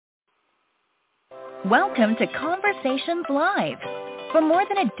Welcome to Conversations Live. For more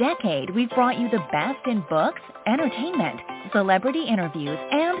than a decade, we've brought you the best in books, entertainment, celebrity interviews,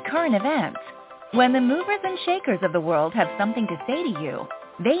 and current events. When the movers and shakers of the world have something to say to you,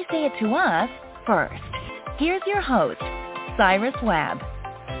 they say it to us first. Here's your host, Cyrus Webb.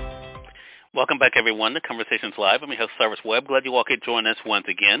 Welcome back, everyone, to Conversations Live. I'm your host, Cyrus Webb. Glad you all could join us once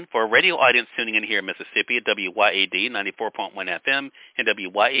again. For our radio audience tuning in here in Mississippi at WYAD 94.1 FM and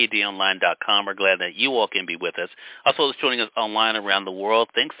WYADonline.com, we're glad that you all can be with us. Also, those joining us online around the world,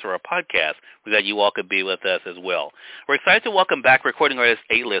 thanks to our podcast, we're glad you all could be with us as well. We're excited to welcome back recording artist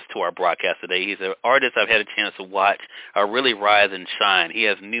Alyst to our broadcast today. He's an artist I've had a chance to watch really rise and shine. He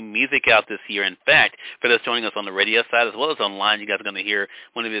has new music out this year. In fact, for those joining us on the radio side as well as online, you guys are going to hear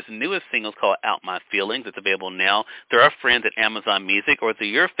one of his newest singles called Out My Feelings. It's available now through our friends at Amazon Music or through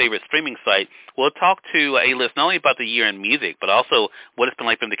your favorite streaming site. We'll talk to Alyst not only about the year in music, but also what it's been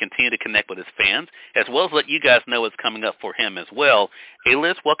like for him to continue to connect with his fans, as well as let you guys know what's coming up for him as well.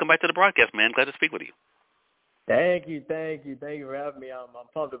 Alyst, welcome back to the broadcast, man. Glad to speak with you. Thank you for having me. I'm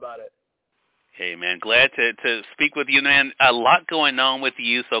pumped about it. Hey, man, glad to speak with you, man. A lot going on with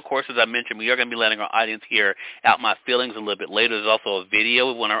you. So, of course, as I mentioned, we are going to be letting our audience hear Out My Feelings a little bit later. There's also a video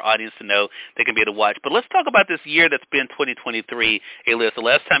we want our audience to know they can be able to watch. But let's talk about this year that's been 2023. Hey, Liz, the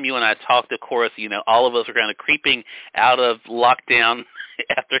last time you and I talked, of course, all of us are kind of creeping out of lockdown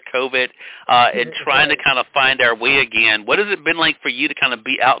after COVID and trying to kind of find our way again. What has it been like for you to kind of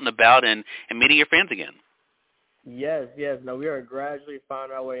be out and about and meeting your fans again? Yes. No, we are gradually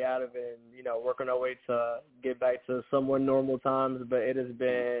finding our way out of it and, working our way to get back to somewhat normal times. But it has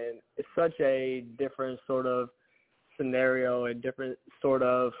been such a different sort of scenario and different sort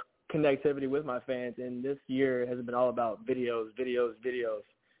of connectivity with my fans. And this year has been all about videos.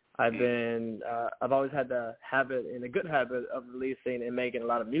 I've always had the habit and a good habit of releasing and making a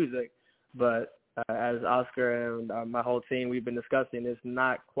lot of music. But as Oscar and my whole team, we've been discussing, it's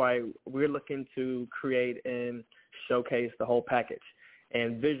not quite, we're looking to create and showcase the whole package.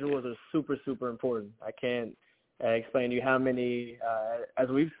 And visuals are super, super important. I can't explain to you how many, as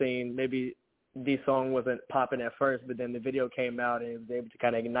we've seen, maybe the song wasn't popping at first, but then the video came out and it was able to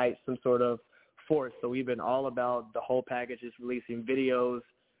kind of ignite some sort of force. So we've been all about the whole package, just releasing videos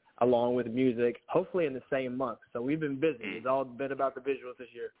along with music, hopefully in the same month. So we've been busy. It's all been about the visuals this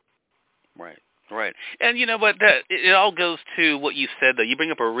year. Right. And you know what, it all goes to what you said, though. You bring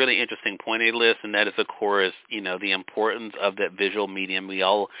up a really interesting point, Alyst, and that is, of course, the importance of that visual medium. We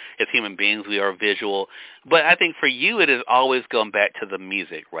all, as human beings, we are visual. But I think for you, it has always gone back to the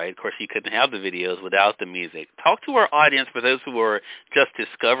music, right? Of course, you couldn't have the videos without the music. Talk to our audience, for those who are just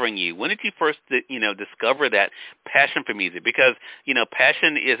discovering you. When did you first, discover that passion for music? Because,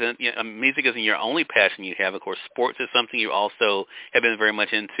 passion isn't, music isn't your only passion you have. Of course, sports is something you also have been very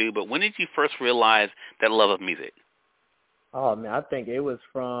much into. But when did you first realize that love of music? Oh, man, I think it was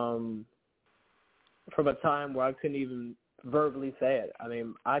from a time where I couldn't even verbally say it. I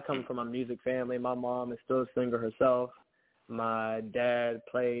mean, I come from a music family. My mom is still a singer herself. My dad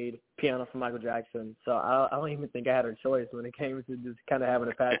played piano for Michael Jackson. So I don't even think I had a choice when it came to just kind of having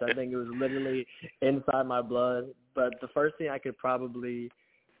a passion. I think it was literally inside my blood. But the first thing I could probably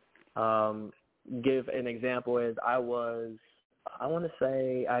give an example is I want to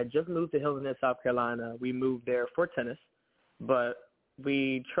say I just moved to Hilton Head, South Carolina. We moved there for tennis, but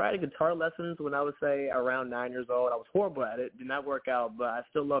we tried guitar lessons when I would say around 9 years old. I was horrible at it, did not work out, but I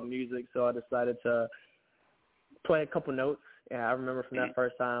still love music, so I decided to play a couple notes. And I remember from that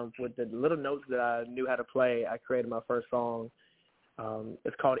first time, with the little notes that I knew how to play, I created my first song.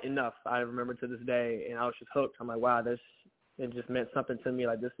 It's called Enough. I remember to this day, and I was just hooked. I'm like, wow, it just meant something to me.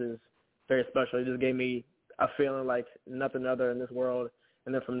 Like, this is very special. It just gave me a feeling like nothing other in this world.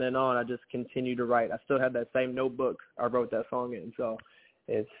 And then from then on, I just continued to write. I still have that same notebook I wrote that song in, so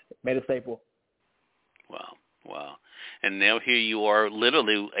it's made a staple. Wow. And now here you are,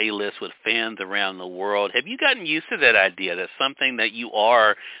 literally A-list with fans around the world. Have you gotten used to that idea that something that you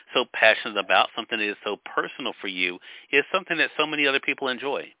are so passionate about, something that is so personal for you, is something that so many other people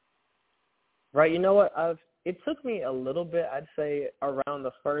enjoy? Right. You know what? It took me a little bit, I'd say, around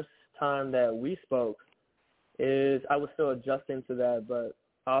the first time that we spoke. I was still adjusting to that, but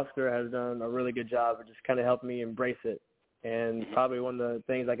Oscar has done a really good job of just kind of helping me embrace it. And probably one of the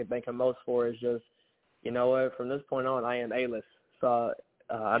things I can thank him most for is just, you know what, from this point on, I am A-list. So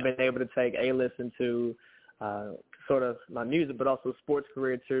I've been able to take A-list into sort of my music, but also sports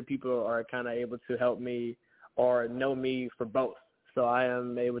career too. People are kind of able to help me or know me for both. So I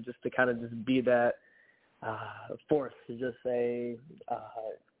am able just to kind of just be that force to just say,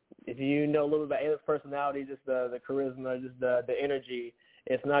 if you know a little bit about A-list personality, just the charisma, just the energy,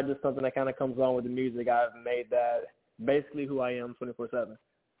 it's not just something that kind of comes on with the music. I've made that basically who I am 24/7.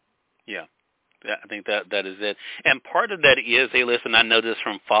 Yeah. I think that is it. And part of that is, hey, listen, I know this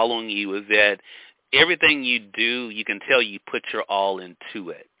from following you, is that everything you do, you can tell you put your all into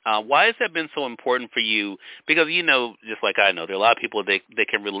it. Why has that been so important for you? Because, just like I know, there are a lot of people that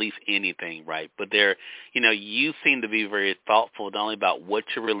can release anything, right? But you seem to be very thoughtful not only about what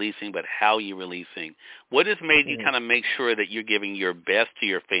you're releasing, but how you're releasing. What has made you kind of make sure that you're giving your best to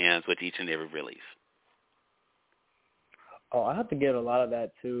your fans with each and every release? Oh, I have to give a lot of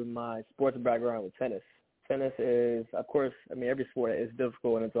that to my sports background with tennis. Tennis is, of course, every sport is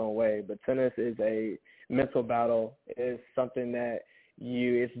difficult in its own way, but tennis is a mental battle. It's something that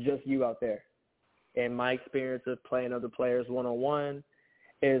it's just you out there. And my experience of playing other players one-on-one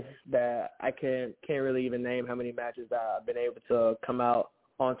is that I can't really even name how many matches that I've been able to come out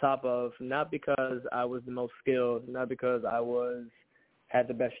on top of, not because I was the most skilled, not because I had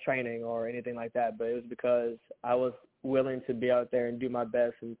the best training or anything like that, but it was because I was willing to be out there and do my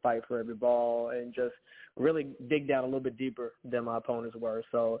best and fight for every ball and just really dig down a little bit deeper than my opponents were.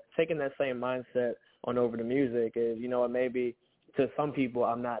 So taking that same mindset on over to music is, maybe to some people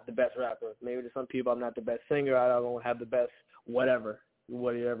I'm not the best rapper. Maybe to some people I'm not the best singer. I don't have the best whatever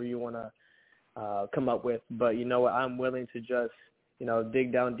you want to come up with. But you know what? I'm willing to just,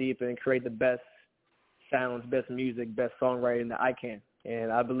 dig down deep and create the best sounds, best music, best songwriting that I can.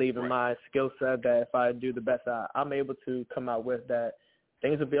 And I believe in my skill set that if I do the best I'm able to come out with, that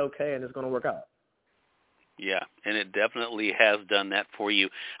things will be okay and it's going to work out. Yeah, and it definitely has done that for you.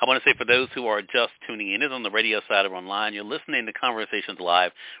 I want to say for those who are just tuning in, either on the radio side or online, you're listening to Conversations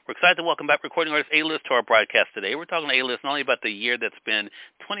Live. We're excited to welcome back recording artist Alyst to our broadcast today. We're talking to Alyst not only about the year that's been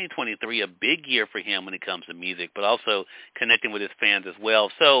 2023, a big year for him when it comes to music, but also connecting with his fans as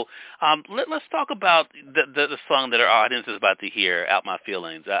well. So let's talk about the song that our audience is about to hear, Out My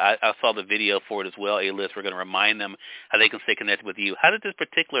Feelings. I saw the video for it as well, Alyst. We're going to remind them how they can stay connected with you. How did this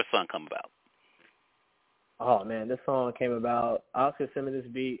particular song come about? Oh, man, this song came about. Oscar sent me this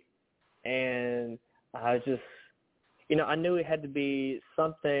beat, and I just, I knew it had to be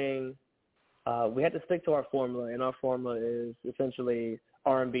something. We had to stick to our formula, and our formula is essentially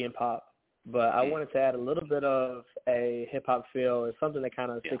R&B and pop. But I wanted to add a little bit of a hip-hop feel or something that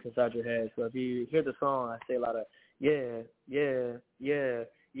kind of sticks inside your head. So if you hear the song, I say a lot of, yeah, yeah, yeah,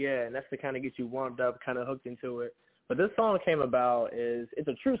 yeah, and that's to kind of get you warmed up, kind of hooked into it. But this song came about it's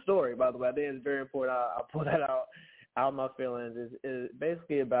a true story, by the way. I think it's very important. I'll pull that out my feelings. Is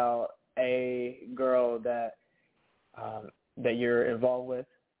basically about a girl that you're involved with,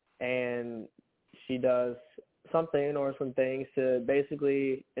 and she does something or some things to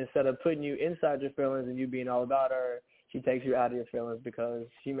basically, instead of putting you inside your feelings and you being all about her, she takes you out of your feelings because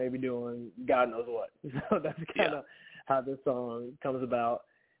she may be doing God knows what. So that's kind of how this song comes about.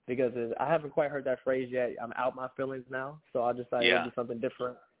 Because I haven't quite heard that phrase yet. I'm out my feelings now, so I'll just say it'll be something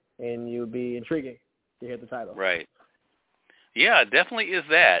different, and you'll be intriguing to hear the title. Right. Yeah, definitely is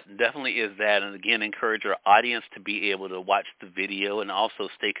that. And again, encourage our audience to be able to watch the video and also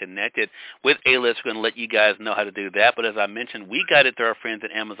stay connected with Alyst. We're going to let you guys know how to do that. But as I mentioned, we got it through our friends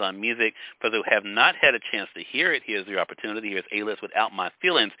at Amazon Music. For those who have not had a chance to hear it, here's your opportunity. Here's Alyst with Out My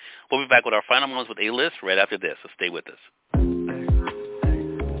Feelings. We'll be back with our final moments with Alyst right after this, so stay with us.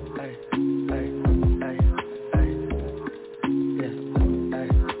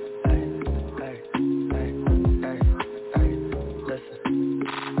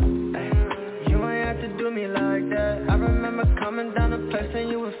 Coming down the place and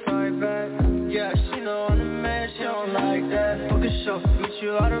you would fight back. Yeah, she know I'm the man, she don't like that. Focus show, meet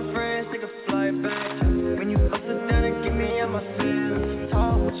you out of friends, take a flight back. When you bust it down and give me on my feelings.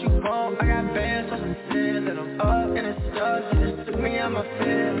 Talk what you want, I got bands, so I'm sincere. That I'm up and it's stuck, you just took me on my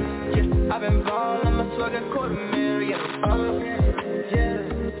feelings. Yeah, I've been ballin', I'ma swag a $250,000. I'm up, yeah.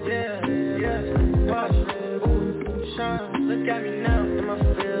 Watch, ooh, shine, look at me now in my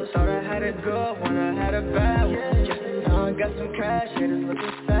feels. Thought I had a good one, I had a bad one. Now I got some cash, yeah, it's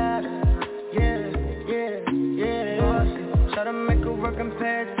looking sad. Yeah. Try to make her work and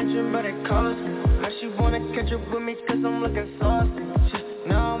pay attention, but it costs me. Now she wanna catch up with me cause I'm looking saucy.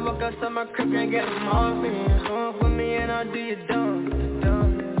 Now I walk outside my crib and get them off me. Come up with me and I'll do you dumb.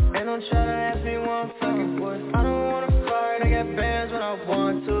 And don't try to ask me what I'm fucking with. I don't wanna fight, I got bands when I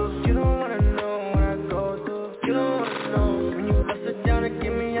want to. You don't wanna know what I go through. You don't wanna know when you bust it down and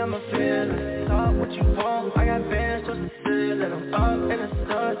give me all my feelings. Talk what you want, I got bands so sincere. That I'm up in the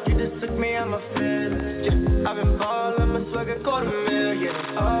stars, you just took me out my feelings. Yeah, I've been ballin', my swag a $250,000.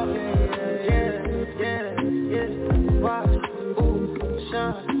 Oh, yeah. Watch, ooh,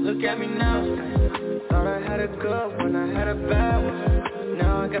 shine, look at me now. Thought I had a good one, I had a bad one.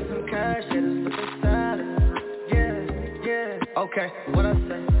 got some cash, yeah, this looking solid. Yeah, okay, what I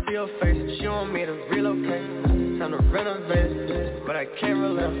say, see your face, she want me to relocate. Time to renovate, but I can't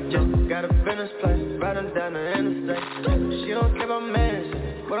relate. Just got a business place, riding down the interstate. She don't care about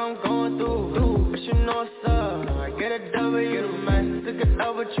management, what I'm going through. But you know what's up, I get a W, man. Took it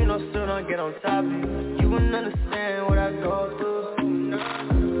out, but you know still don't get on top of you. You wouldn't understand what I go through.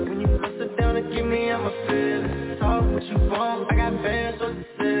 When you bust it down and give me, I'ma feel it. Talk what you want, I got bands on the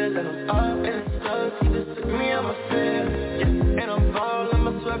ceiling. I'm up in the sun, you just took me, I'ma feel it. Yeah, and I'm ballin',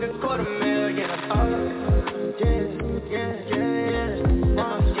 my swag a $250,000. I'm up.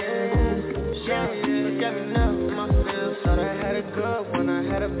 Look at me now, my feels. Thought I had a good one, I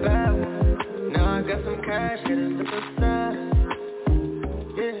had a bad one. Now I got some cash, yeah, this looking sad.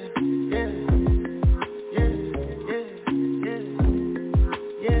 Yeah.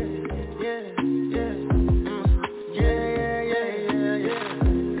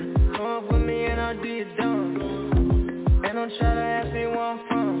 Come up with me and I'll do you dumb. And don't try to ask me where I'm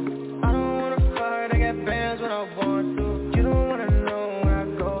from. I don't wanna fight, I got bands when I want to. You don't wanna know what I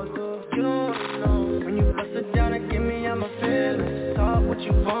go through. You don't wanna know. When you bust it down and give me, I'm a feeling. Talk what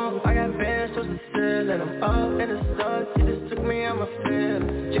you want, I got bands towards the ceiling. I'm up in the stuff, you just took me, I'm a feeling.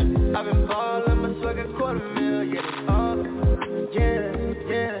 Yeah, I've been ballin', my swag a $250,000. Up, yeah.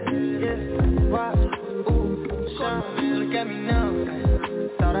 Watch, ooh, shine, look at me now.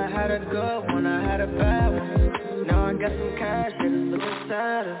 Thought I had a good one, I had a bad one. Now I got some cash, yeah, this looking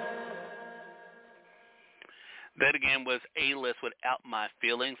sadder. That again was A-List with Out My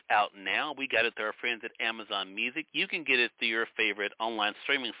Feelings, out now. We got it through our friends at Amazon Music. You can get it through your favorite online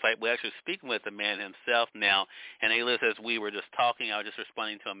streaming site. We're actually speaking with the man himself now. And A-List, as we were just talking, I was just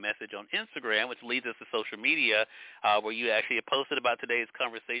responding to a message on Instagram, which leads us to social media, where you actually posted about today's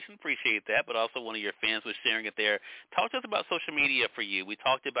conversation. Appreciate that. But also one of your fans was sharing it there. Talk to us about social media for you. We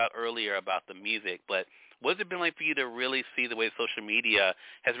talked about earlier about the music, but what has it been like for you to really see the way social media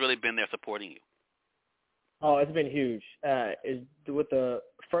has really been there supporting you? Oh, it's been huge. With the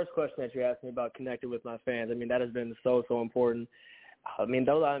first question that you asked me about connecting with my fans, I mean, that has been so important. I mean,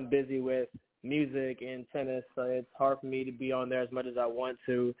 though I'm busy with music and tennis, so it's hard for me to be on there as much as I want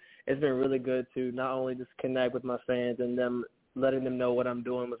to. It's been really good to not only just connect with my fans and them, letting them know what I'm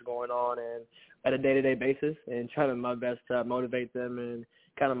doing, what's going on, and at a day-to-day basis, and trying my best to motivate them and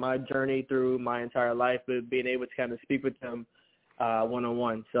kind of my journey through my entire life, but being able to kind of speak with them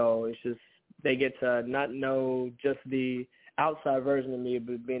one-on-one. So it's just, they get to not know just the outside version of me,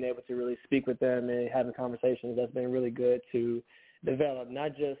 but being able to really speak with them and having conversations. That's been really good to develop,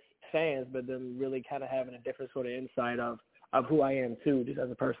 not just fans, but them really kind of having a different sort of insight of who I am, too, just as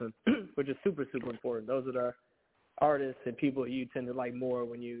a person, which is super important. Those are the artists and people you tend to like more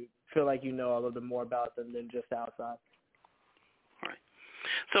when you feel like you know a little bit more about them than just outside.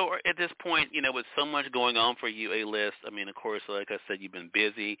 So at this point, you know, with so much going on for you, A-List, I mean, of course, like I said, you've been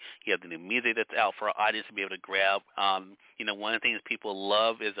busy. You have the new music that's out for our audience to be able to grab. You know, one of the things people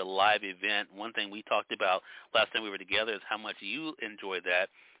love is a live event. One thing we talked about last time we were together is how much you enjoy that.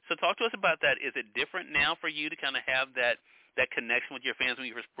 So talk to us about that. Is it different now for you to kind of have that connection with your fans when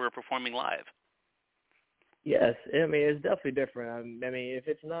you were performing live? Yes, I mean, it's definitely different. I mean, if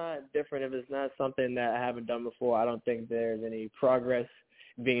it's not different, if it's not something that I haven't done before, I don't think there's any progress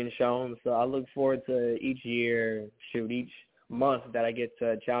being shown. So I look forward to each year, each month that I get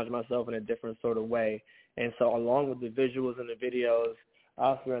to challenge myself in a different sort of way. And so along with the visuals and the videos,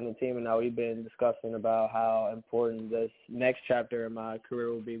 Oscar and the team and I, we've been discussing about how important this next chapter in my career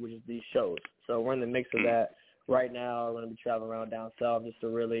will be, which is these shows. So we're in the mix of that right now. I'm going to be traveling around down south just to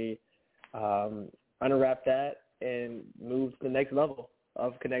really unwrap that and move to the next level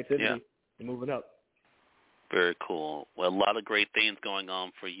of connectivity and moving up. Very cool. Well, a lot of great things going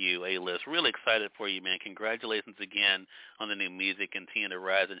on for you, A-List. Really excited for you, man. Congratulations again on the new music and continuing to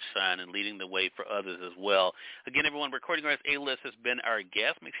rise and shine and leading the way for others as well. Again, everyone, recording artist A-List has been our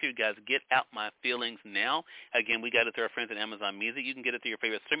guest. Make sure you guys get Out My Feelings now. Again, we got it through our friends at Amazon Music. You can get it through your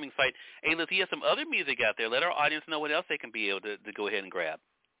favorite streaming site. A-List, you have some other music out there. Let our audience know what else they can be able to go ahead and grab.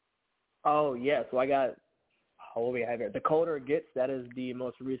 Oh, yeah. So I got what we have here. The Colder It Gets, that is the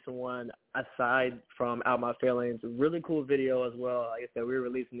most recent one aside from Out My Feelings. Really cool video as well. Like I said, we were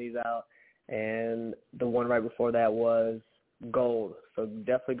releasing these out, and the one right before that was Gold. So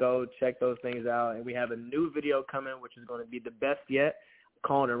definitely go check those things out. And we have a new video coming, which is going to be the best yet. I'm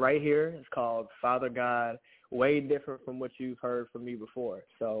calling it right here. It's called Father God, way different from what you've heard from me before.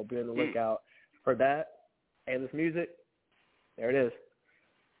 So be on the lookout for that. A-List Music, there it is.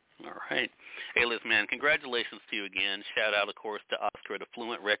 All right. A-List, man, congratulations to you again. Shout out, of course, to Oscar at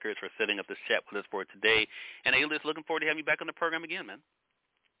Affluent Records for setting up this chat with us for today. And A-List, looking forward to having you back on the program again, man.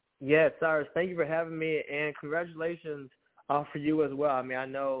 Yes, Cyrus, thank you for having me, and congratulations for you as well. I mean, I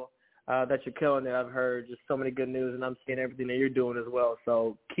know that you're killing it. I've heard just so many good news, and I'm seeing everything that you're doing as well.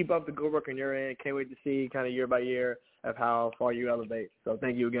 So keep up the good work on your end. Can't wait to see kind of year by year of how far you elevate. So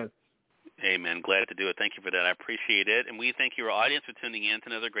thank you again. Amen. Glad to do it. Thank you for that. I appreciate it. And we thank your audience for tuning in to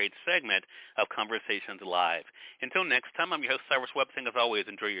another great segment of Conversations Live. Until next time, I'm your host, Cyrus Webb, saying as always,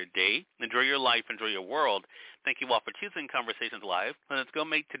 enjoy your day, enjoy your life, enjoy your world. Thank you all for choosing Conversations Live. And let's go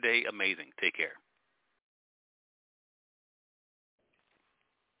make today amazing. Take care.